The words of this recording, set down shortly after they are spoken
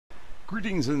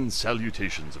Greetings and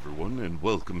salutations, everyone, and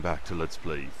welcome back to Let's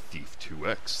Play Thief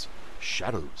 2X,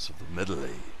 Shadows of the Middle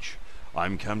Age.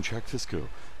 I'm Kamchak Fisco.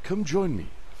 Come join me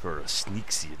for a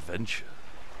sneaksy adventure.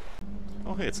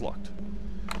 Oh, hey, it's locked.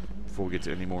 Before we get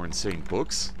to any more insane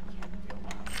books.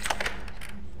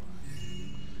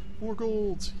 More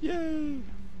golds! Yay!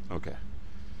 Okay.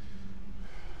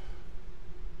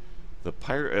 A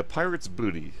pirate's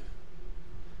booty.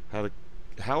 How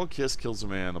a kiss kills a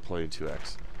man, a play in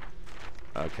 2X.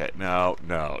 Okay, no, I'm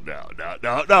done.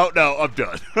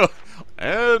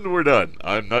 And we're done.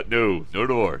 I'm not, no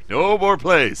more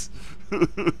plays.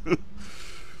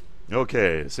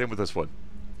 Okay, same with this one.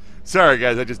 Sorry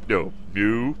guys, I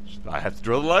have to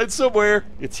draw the line somewhere.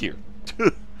 It's here.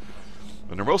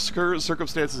 Under most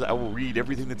circumstances, I will read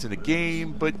everything that's in the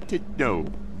game, but no.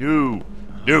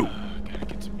 Gotta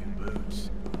get some new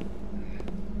boots.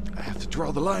 I have to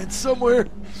draw the line somewhere.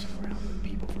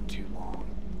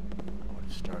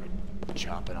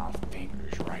 Chopping off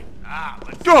fingers, right?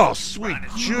 Oh, sweet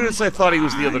Judas, I thought he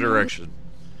was the other direction.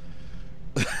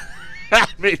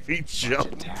 That made me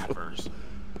jump.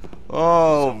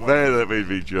 Oh, man, that made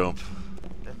me jump.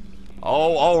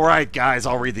 Oh, alright, guys,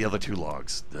 I'll read the other two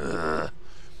logs. A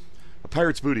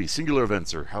pirate's booty, singular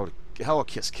events, or how a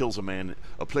kiss kills a man,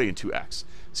 a play in 2 acts.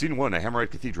 Scene 1, a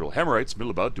Hammerite cathedral. Hammerites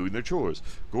mill about doing their chores.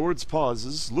 Gord's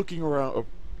pauses, looking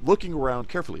around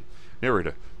carefully.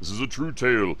 Narrator: this is a true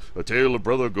tale, a tale of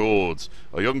Brother Gord's.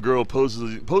 A young girl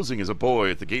posing as a boy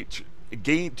at the gate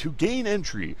to gain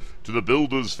entry to the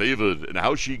builder's favored, and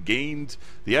how she gained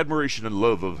the admiration and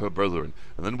love of her brethren,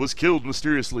 and then was killed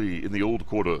mysteriously in the old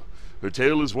quarter. Her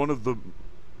tale is one of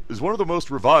the most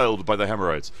reviled by the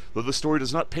Hammerites, though the story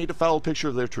does not paint a foul picture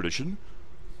of their tradition.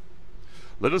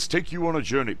 Let us take you on a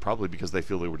journey, probably because they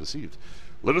feel they were deceived.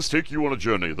 Let us take you on a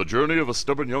journey, the journey of a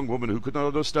stubborn young woman who could not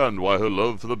understand why her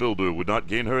love for the builder would not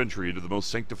gain her entry into the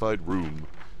most sanctified room.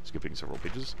 Skipping several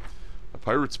pages. A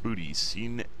pirate's booty,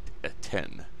 scene at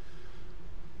 10.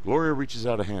 Gloria reaches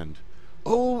out a hand.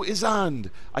 "Oh, Isand,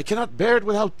 I cannot bear it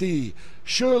without thee.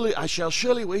 I shall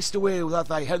surely waste away without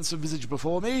thy handsome visage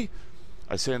before me."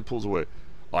 Isand pulls away.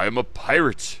 "I am a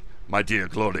pirate, my dear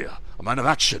Gloria, a man of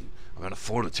action, a man of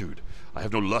fortitude. I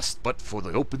have no lust but for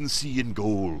the open sea and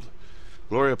gold."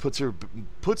 Gloria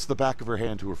puts the back of her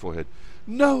hand to her forehead.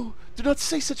 "No, do not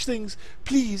say such things.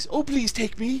 Please, oh please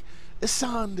take me.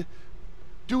 Isand,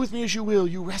 do with me as you will,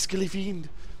 you rascally fiend."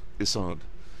 Isand: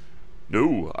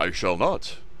 "No, I shall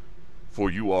not,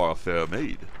 for you are a fair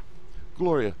maid."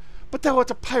 Gloria: "But thou art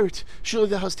a pirate. Surely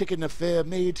thou hast taken a fair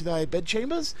maid to thy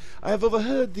bedchambers? I have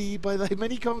overheard thee by thy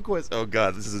many conquests." Oh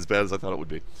god, this is as bad as I thought it would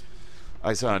be.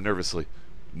 Isand nervously: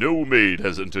 "No maid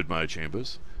has entered my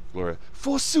chambers." Gloria: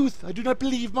 "Forsooth, I do not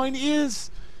believe mine ears."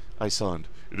 Isand: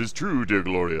 "It is true, dear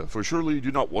Gloria, for surely you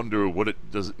do not wonder what it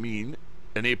does mean,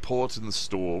 any port in the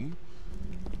storm."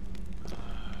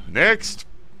 Next!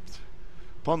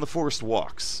 Upon the forest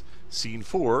walks. Scene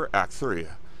 4, Act 3.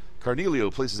 Carnelio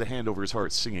places a hand over his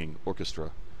heart, singing,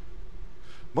 orchestra.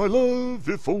 "My love,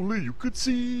 if only you could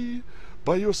see,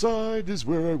 by your side is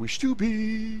where I wish to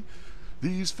be.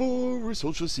 These forests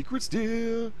hold your secrets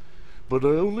dear, but I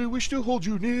only wish to hold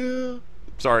you near."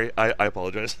 Sorry, I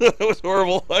apologize. That was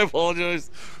horrible. I apologize.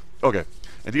 Okay.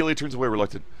 And Delia turns away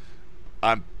reluctant.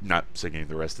 I'm not singing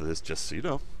the rest of this, just so you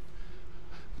know.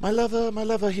 My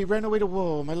lover, he ran away to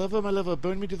war. My lover,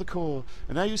 burned me to the core.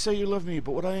 And now you say you love me,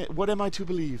 but what am I to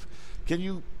believe?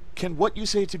 Can what you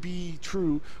say to be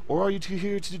true, or are you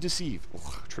here to deceive?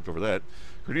 Oh, tripped over that.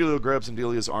 Cornelio grabs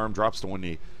Delia's arm, drops to one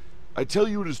knee. "I tell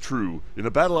you it is true. In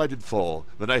a battle I did fall.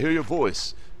 Then I hear your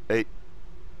voice.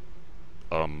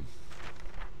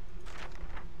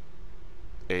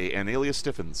 Analia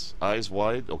stiffens, eyes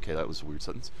wide." Okay, that was a weird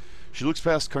sentence. She looks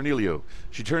past Carnelio.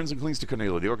 She turns and clings to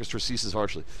Cornelio. The orchestra ceases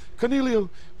harshly. "Cornelio,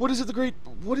 what is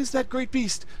that great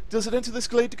beast? Does it enter this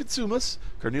glade to consume us?"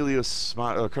 Cornelio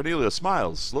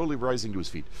smiles, slowly rising to his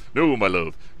feet. "No, my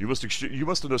love. You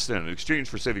must understand. In exchange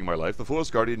for saving my life, the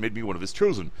forest guardian made me one of his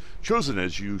chosen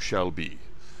as you shall be.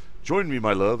 Join me,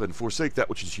 my love, and forsake that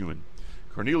which is human."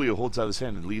 Cornelio holds out his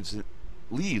hand and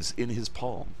leaves in his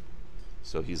palm.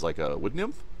 So he's like a wood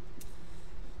nymph?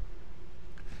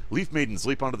 Leaf maidens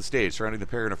leap onto the stage, surrounding the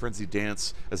pair in a frenzied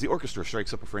dance as the orchestra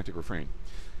strikes up a frantic refrain.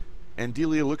 And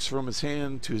Delia looks from his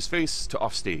hand to his face to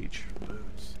offstage.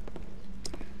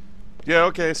 Yeah,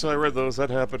 okay, so I read those. That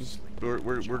happened.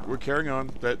 We're carrying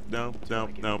on. No.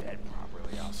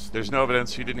 There's no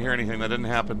evidence. You didn't hear anything. That didn't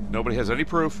happen. Nobody has any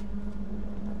proof.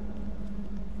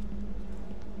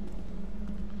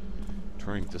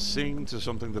 Trying to sing to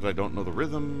something that I don't know the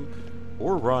rhythm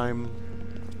or rhyme.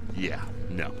 Yeah,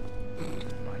 no.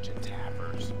 Bunch of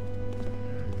tappers.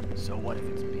 So what if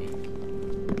it's pink?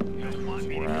 You don't want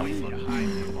me to hide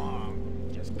too long.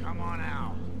 Just come on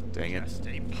out. Dang it. Just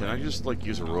stay put. Can I just, like,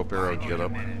 use a rope arrow and get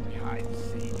up? Hide and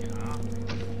seek, huh?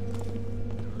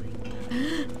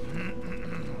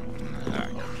 Ah,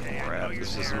 Okay, I know crap, you're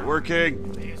this there. isn't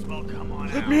working. May as well come on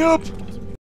Let out. me up!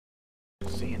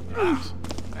 Seeing things.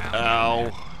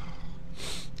 Ow.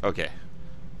 Okay.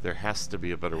 There has to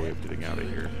be a better way of getting out of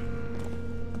here.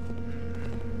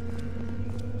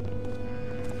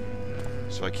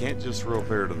 So I can't just rope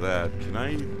arrow to that. Can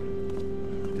I...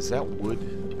 Is that wood?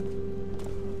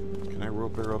 Can I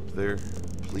rope arrow up there?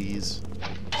 Please?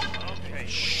 Okay.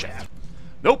 Shit.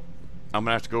 Nope! I'm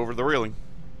gonna have to go over the railing.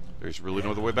 There's really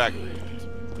no other way back.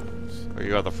 Or you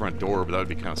got the front door, but that would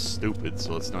be kind of stupid,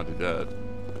 so let's not do that.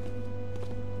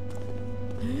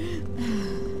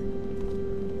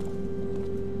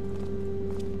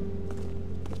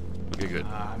 Okay, good.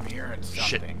 I'm hearing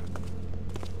Shit. something.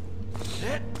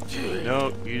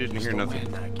 No, you didn't hear The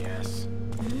nothing. wind, I guess.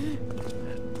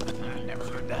 I've never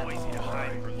heard that noisy to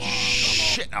hide for long.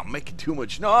 Shit, I'm making too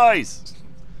much noise!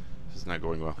 This is not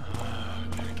going well.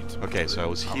 Okay, so I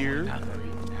was here.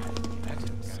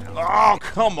 Oh,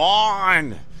 come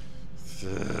on!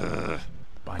 Ugh.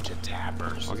 Bunch of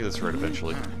tappers. I'll get this right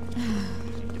eventually.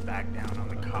 Need to back down on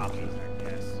the coffees, I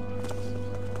guess.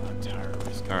 I'm tired of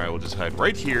risking. Alright, we'll just hide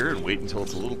right here and wait until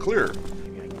it's a little clearer.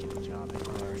 Maybe I can get a job at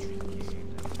Cars.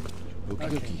 Okie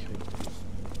dokie.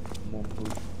 Mumbo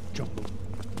jumbo.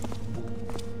 Boom.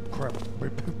 Crap.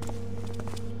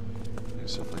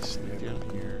 So if I sneak down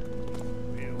here.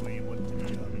 Really, what the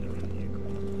job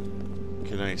doing?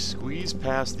 Can I squeeze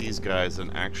past these guys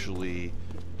and actually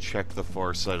check the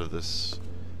far side of this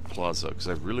plaza? Because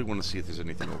I really want to see if there's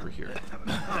anything over here.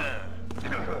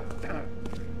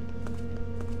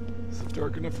 Is it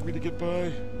dark enough for me to get by?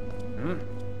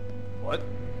 What?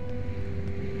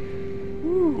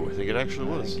 Ooh, I think it actually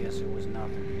was. I guess it was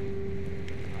nothing.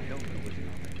 I hope it was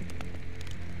nothing.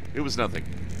 It was nothing.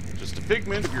 Just a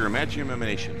figment of your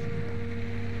imagination.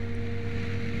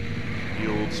 The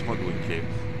old smuggling cave.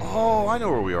 Oh, I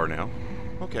know where we are now.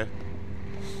 Okay.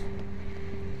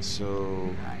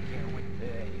 So... I can't wait.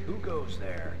 Hey, who goes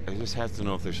there? I just have to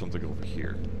know if there's something over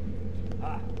here.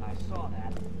 Ah, I saw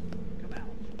that. Come out.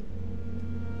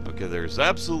 Okay, there's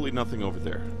absolutely nothing over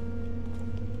there.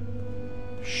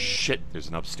 Shit, there's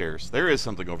an upstairs. There is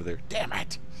something over there. Damn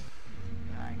it!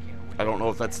 I can't wait. I don't know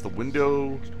if that's the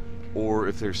window or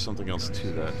if there's something else to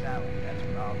that. Sally, that's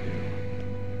what I'll do.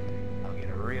 I'll get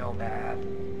a real bath,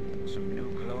 some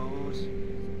new clothes.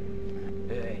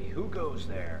 Hey, who goes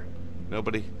there?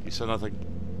 Nobody? You said nothing?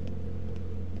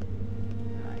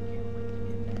 I can't wait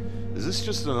to get there. Is this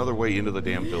just another way into the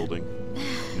damn building?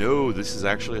 No, this is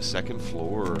actually a second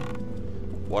floor.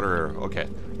 Water arrow. Okay.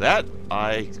 That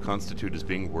I constitute as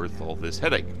being worth all this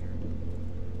headache.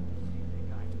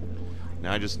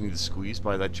 Now I just need to squeeze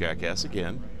by that jackass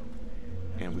again,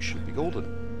 and we should be golden.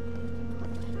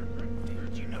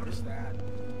 Did you notice that?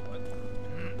 What?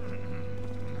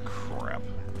 Crap.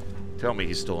 Tell me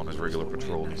he's still on his regular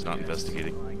patrol and he's not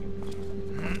investigating.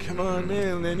 Come on,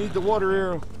 man, I need the water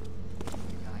arrow.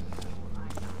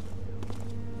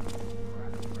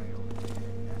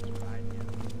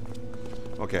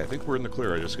 Okay, I think we're in the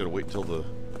clear. I just gotta wait until the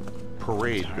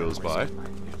parade goes by.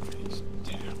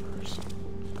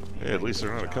 Hey, at least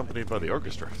they're not accompanied by the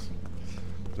orchestra.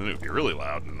 Then it would be really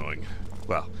loud and annoying.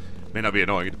 Well, may not be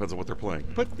annoying, it depends on what they're playing.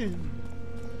 But, I'm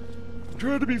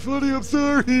trying to be funny, I'm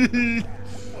sorry!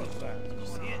 What's that? Did you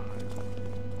see it?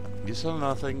 You saw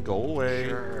nothing, go away.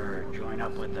 Sure, join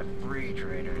up with the free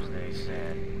traders, they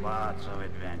said. Lots of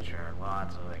adventure,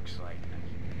 lots of excitement.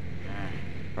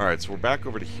 Alright, so we're back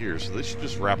over to here, so this should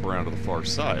just wrap around to the far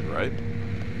side, right?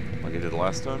 Like I did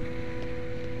last time?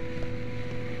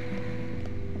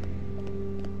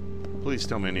 Please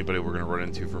tell me anybody we're going to run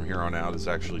into from here on out is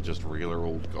actually just regular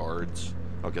old guards.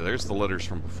 Okay, there's the letters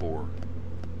from before.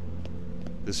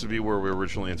 This would be where we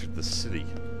originally entered the city.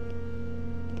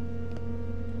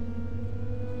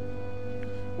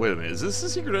 Wait a minute, is this the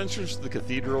secret entrance to the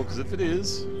cathedral? Because if it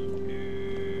is...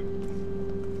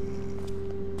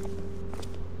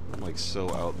 I'm like so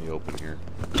out in the open here.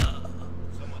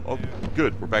 Oh,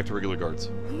 good, we're back to regular guards.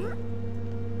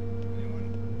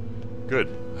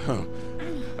 Good.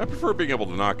 I prefer being able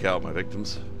to knock out my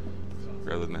victims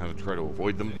rather than have to try to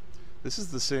avoid them. This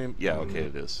is the same... Yeah, okay,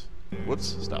 it is.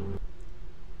 Whoops, stop.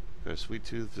 Got a sweet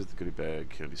tooth, visit the goodie bag,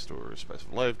 candy store, spice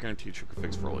of life, guaranteed sugar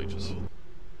fix for all ages.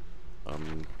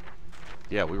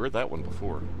 Yeah, we read that one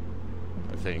before,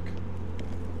 I think.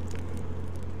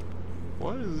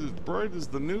 Why is it bright as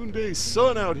the noonday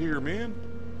sun out here, man?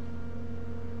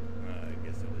 I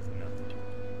guess it was nothing.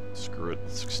 Screw it,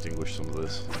 let's extinguish some of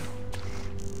this.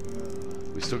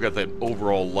 We still got that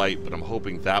overall light, but I'm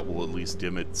hoping that will at least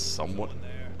dim it somewhat.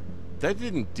 That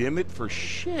didn't dim it for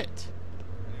shit.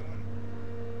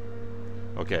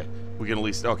 Okay, we can at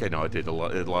least... Okay, no, it did.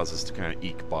 It allows us to kind of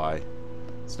eke by.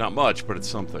 It's not much, but it's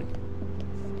something.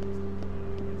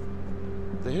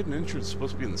 The hidden entrance is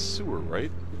supposed to be in the sewer,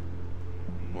 right?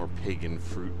 More pagan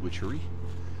fruit witchery.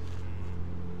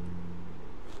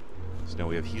 So now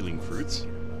we have healing fruits.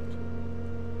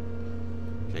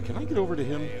 Okay, can I get over to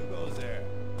him? Hey, who goes there?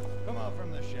 Come out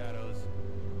from the shadows.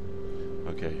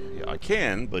 Okay, yeah, I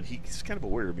can, but he's kind of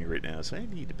aware of me right now, so I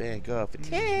need to back off a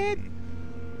tad.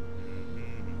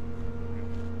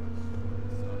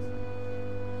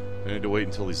 I need to wait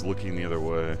until he's looking the other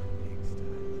way.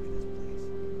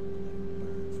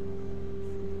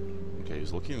 Okay,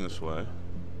 he's looking this way.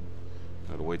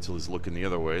 I gotta wait till he's looking the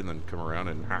other way, and then come around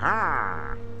and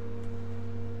ha-ha!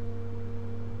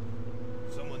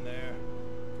 Someone there?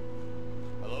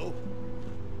 Hello?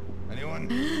 Anyone?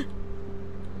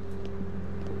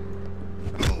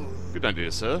 Good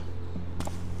idea, sir.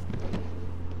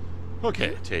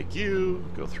 Okay, take you,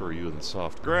 go throw you in the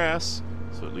soft grass,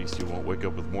 so at least you won't wake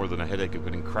up with more than a headache of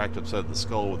getting cracked upside the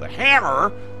skull with a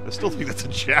hammer. I still think that's a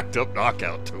jacked up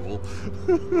knockout tool.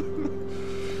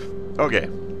 Okay.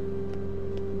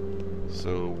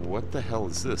 So, what the hell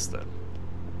is this, then?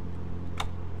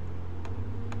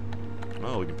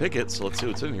 Well, we can pick it, so let's see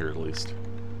what's in here, at least.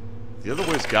 The other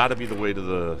way's gotta be the way to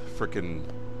the frickin'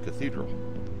 cathedral.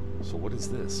 So what is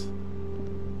this?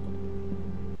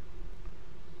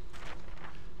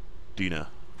 Dina.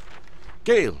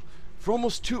 Gale! For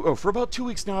about 2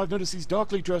 weeks now, I've noticed these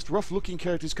darkly dressed, rough-looking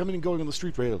characters coming and going on the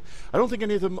street rail. I don't think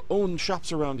any of them own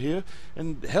shops around here,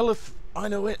 and hell if I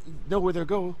know where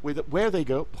they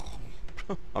go.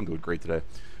 I'm doing great today.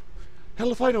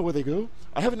 Hell if I know where they go.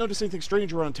 I haven't noticed anything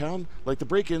strange around town, like the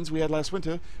break-ins we had last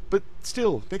winter, but it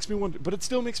still makes me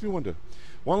wonder.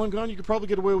 While I'm gone, you could probably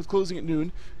get away with closing at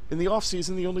noon. In the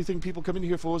off-season, the only thing people come in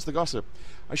here for is the gossip.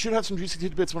 I should have some juicy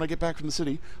tidbits when I get back from the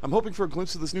city. I'm hoping for a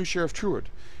glimpse of this new Sheriff Truard,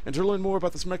 and to learn more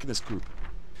about this Mechanist group.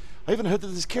 I even heard that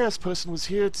this Karis person was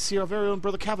here to see our very own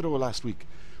Brother Cavador last week.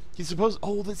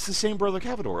 Oh, that's the same Brother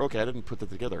Cavador. Okay, I didn't put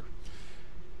that together.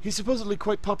 He's supposedly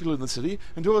quite popular in the city,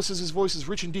 and Dora says his voice is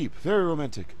rich and deep, very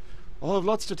romantic. I'll have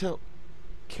lots to tell.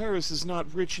 Karis is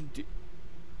not rich and deep.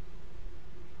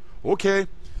 Okay,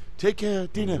 take care,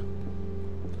 Dina.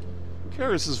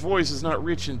 Karis's voice is not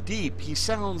rich and deep. He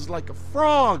sounds like a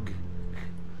frog.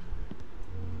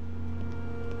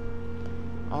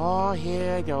 Oh,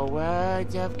 hear the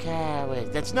words of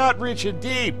Karis. That's not rich and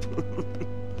deep.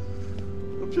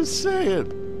 I'm just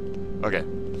saying. Okay.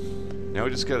 Now we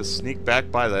just gotta sneak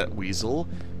back by that weasel,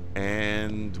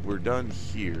 and we're done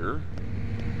here.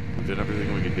 We've done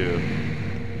everything we can do.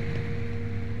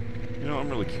 You know, I'm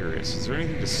really curious. Is there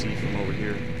anything to see from over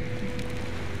here?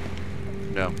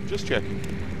 No, just checking.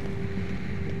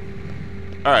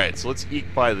 Alright, so let's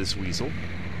eke by this weasel.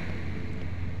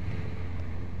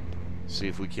 See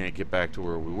if we can't get back to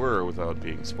where we were without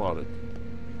being spotted.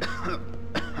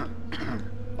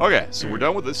 Okay, so we're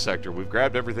done with this sector. We've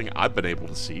grabbed everything I've been able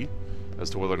to see. As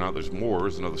to whether or not there's more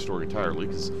is another story entirely,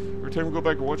 because every time I go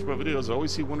back and watch my videos, I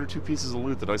always see 1 or 2 pieces of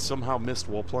loot that I somehow missed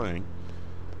while playing.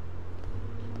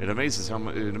 It amazes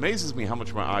me how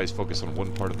much my eyes focus on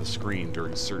one part of the screen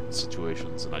during certain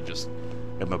situations, and I just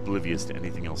am oblivious to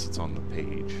anything else that's on the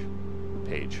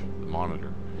the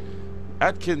monitor.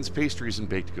 Atkins Pastries and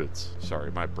Baked Goods.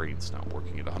 Sorry, my brain's not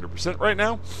working at 100% right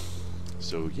now.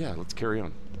 So yeah, let's carry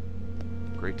on.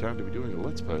 Great time to be doing a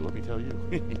Let's Play, let me tell you.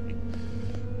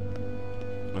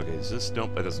 Okay, is this...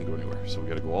 Nope, that doesn't go anywhere. So we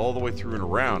gotta go all the way through and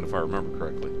around, if I remember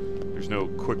correctly. There's no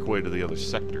quick way to the other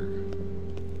sector.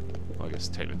 Well, I guess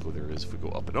technically there is if we go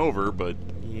up and over, but...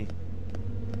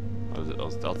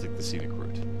 I'll take the scenic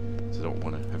route. So I don't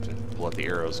want to have to pull out the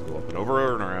arrows, go up and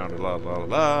over and around, la la la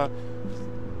la.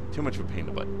 Too much of a pain in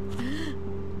the butt.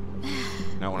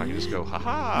 Now when I can just go,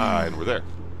 ha-ha, and we're there.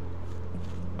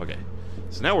 Okay,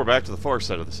 so now we're back to the far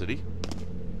side of the city,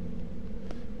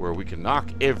 where we can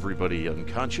knock everybody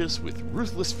unconscious with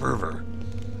ruthless fervor.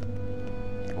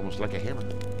 Almost like a hammer.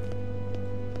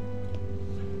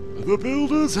 The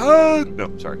Builder's Hand!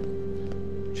 No, sorry.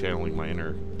 Channeling my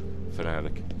inner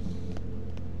fanatic.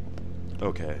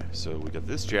 Okay, so we got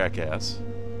this jackass.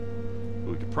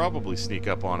 We could probably sneak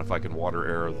up on if I can water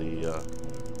arrow the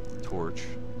torch.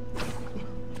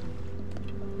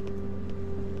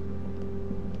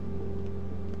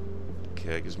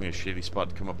 Okay, it gives me a shady spot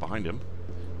to come up behind him.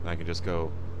 And I can just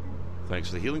go, thanks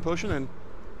for the healing potion, and...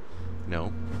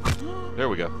 No. There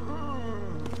we go.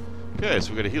 Okay,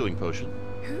 so we got a healing potion.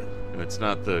 And it's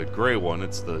not the gray one,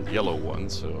 it's the yellow one,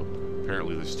 so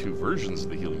apparently there's two versions of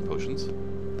the healing potions.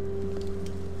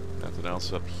 Nothing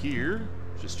else up here.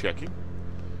 Just checking.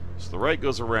 So the right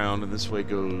goes around, and this way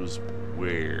goes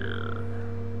where?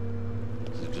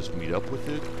 Does it just meet up with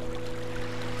it?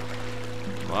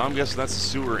 Well, I'm guessing that's the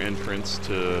sewer entrance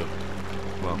to,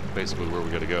 well, basically where we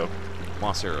gotta go.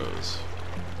 Moss arrows.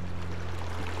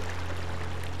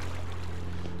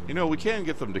 You know, we can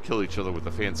get them to kill each other with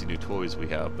the fancy new toys we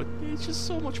have, but it's just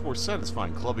so much more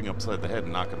satisfying clubbing upside the head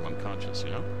and knocking them unconscious,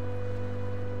 you know?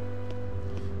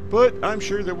 But I'm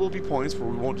sure there will be points where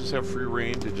we won't just have free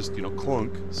reign to just, you know,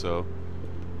 clunk, so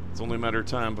it's only a matter of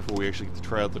time before we actually get to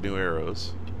try out the new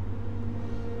arrows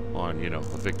on, you know,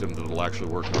 a victim that'll actually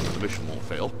work on the mission won't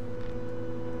fail.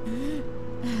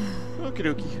 Okie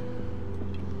dokie.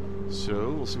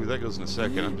 So, we'll see where that goes in a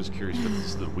second. I'm just curious about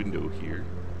this little window here.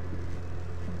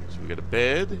 So we got a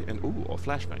bed and, ooh, a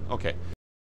flashbang. Okay.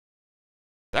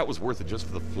 That was worth it just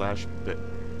for the flash bed.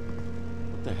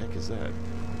 What the heck is that?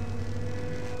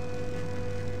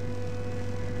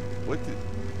 What the...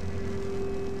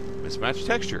 Mismatched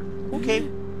texture. Okay.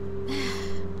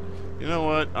 You know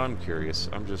what? I'm curious.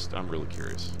 I'm really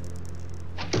curious.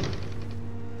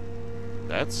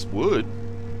 That's wood.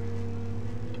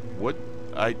 What?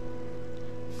 I...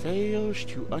 fails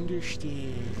to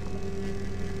understand.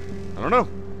 I don't know.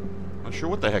 Not sure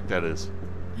what the heck that is.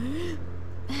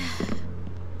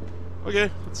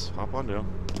 Okay, let's hop on down.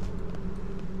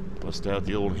 Bust out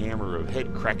the old hammer of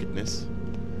head crackedness.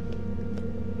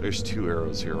 There's two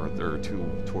arrows here, aren't there? Or two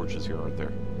torches here, aren't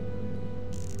there?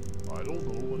 I don't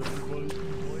know what everybody's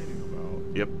complaining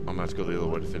about. Yep, I'm gonna have to go the other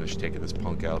way to finish taking this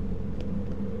punk out.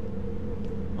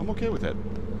 I'm okay with that.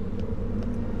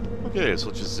 Okay, so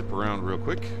let's just zip around real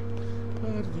quick.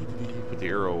 Put the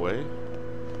arrow away.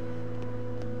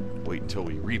 Wait until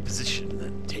we reposition, and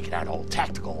then take it out all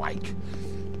tactical-like.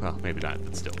 Well, maybe not,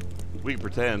 but still. We can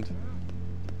pretend.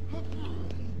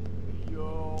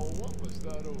 Yo, what was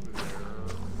that over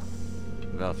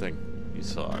there? Nothing. You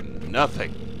saw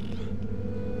nothing.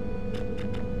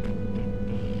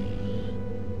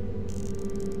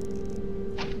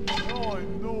 Now I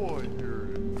know I hear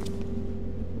it.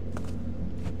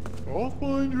 I'll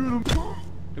find you in a...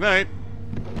 Good night.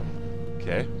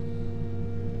 Okay.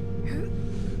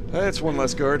 That's one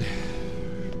less guard.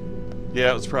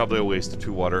 Yeah, it was probably a waste of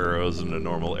 2 water arrows and a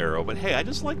normal arrow, but hey, I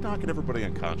just like knocking everybody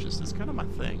unconscious. It's kind of my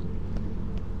thing.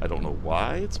 I don't know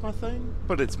why it's my thing,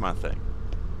 but it's my thing.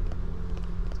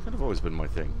 It's kind of always been my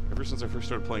thing. Ever since I first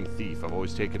started playing Thief, I've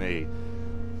always taken a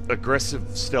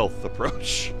aggressive stealth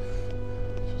approach.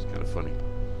 Which is kind of funny.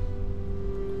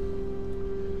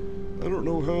 I don't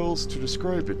know how else to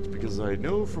describe it, because I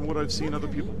know from what I've seen other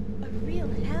people... A real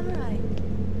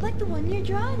hammerite, like the one in your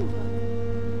drawing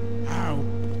book. How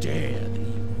dare the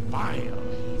vile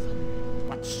heathen!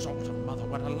 What sort of mother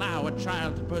would allow a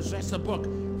child to possess a book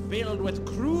filled with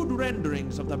crude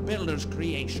renderings of the builder's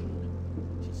creation?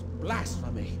 It is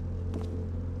blasphemy.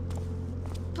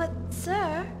 But,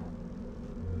 sir...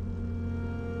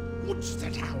 Would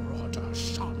that our order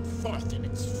shone forth in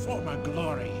its former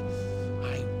glory,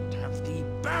 I would have thee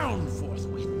bound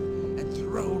forthwith and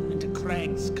thrown into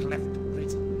Craig's cleft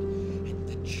prison, and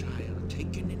the child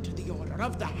taken into the Order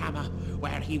of the Hammer,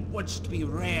 where he wouldst be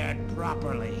reared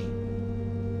properly.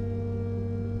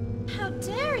 How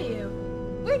dare you?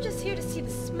 We're just here to see the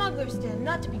smuggler's den,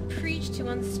 not to be preached to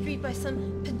on the street by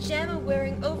some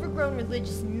pajama-wearing, overgrown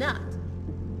religious nut.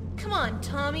 Come on,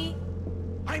 Tommy.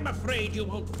 I'm afraid you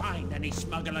won't find any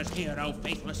smugglers here, O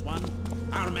faithless one.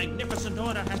 Our magnificent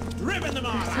order has driven them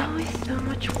all There's out. always so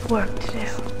much work to do.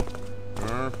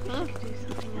 Uh-huh. We should do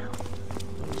something else.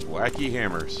 Those wacky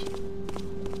hammers.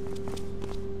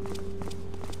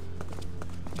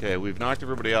 Okay, we've knocked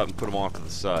everybody out and put them off to the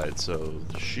side, so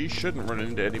she shouldn't run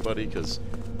into anybody, because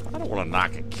I don't want to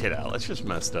knock a kid out. That's just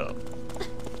messed up.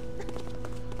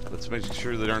 Let's make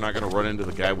sure that they're not going to run into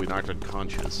the guy we knocked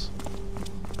unconscious.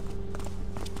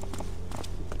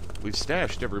 We've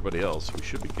stashed everybody else. We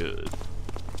should be good.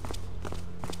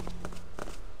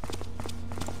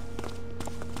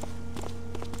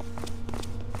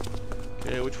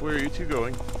 Okay, which way are you two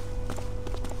going?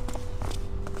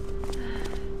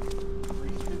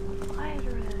 Always been quiet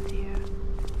around here.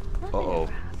 Nothing Uh-oh.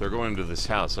 ever happens. They're going to this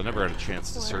house. I never had a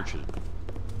chance to search it.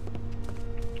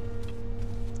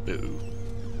 Uh-oh.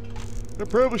 I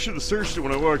probably should have searched it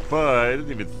when I walked by. I didn't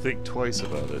even think twice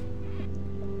about it.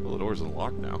 Well, the door's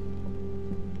unlocked now.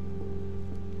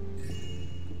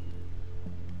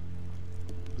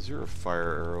 Is there a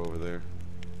fire arrow over there?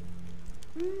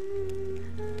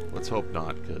 Let's hope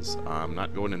not, because I'm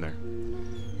not going in there.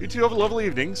 You two have a lovely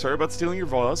evening. Sorry about stealing your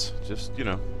vase. Just, you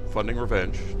know, funding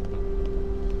revenge.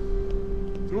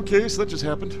 Okay, so that just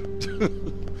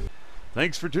happened.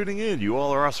 Thanks for tuning in. You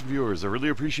all are awesome viewers. I really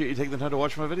appreciate you taking the time to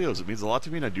watch my videos. It means a lot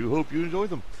to me, and I do hope you enjoy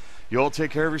them. You all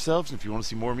take care of yourselves, and if you want to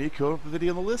see more of me, go up a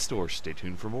video on the list, or stay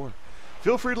tuned for more.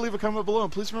 Feel free to leave a comment below,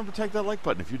 and please remember to tag that like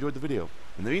button if you enjoyed the video.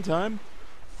 In the meantime,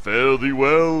 fare thee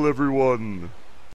well, everyone.